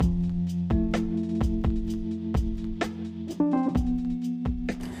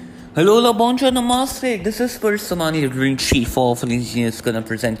Hello, la bonjour, namaste. This is Samani, editor-in-chief of Philippines News, gonna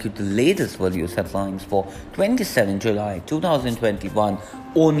present you the latest values headlines for 27 July 2021,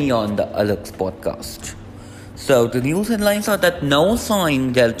 only on the Alex podcast. So the news headlines are that no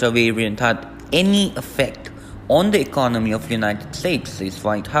sign Delta variant had any effect on the economy of the United States, says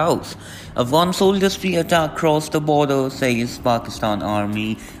White House. Afghan soldiers free attack crossed the border, says Pakistan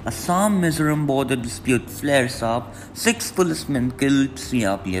Army. Assam Mizoram border dispute flares up. 6 policemen killed,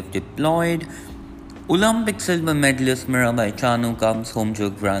 CRPF deployed. Olympic silver medalist Mirabai Chanu comes home to a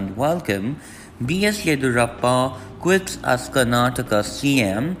grand welcome. B.S. Yedurappa quits as Karnataka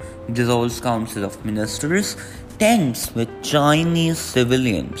CM, dissolves Council of Ministers. Tense with Chinese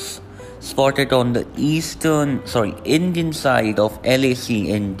civilians spotted on the Indian side of LAC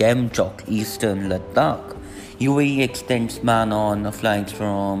in Demchok, eastern Ladakh. UAE extends ban on flights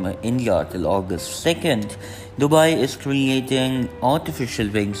from India till August 2nd. Dubai is creating artificial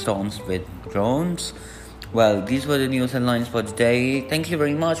windstorms with drones. Well, these were the news headlines for today. Thank you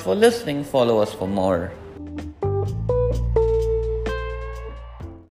very much for listening. Follow us for more.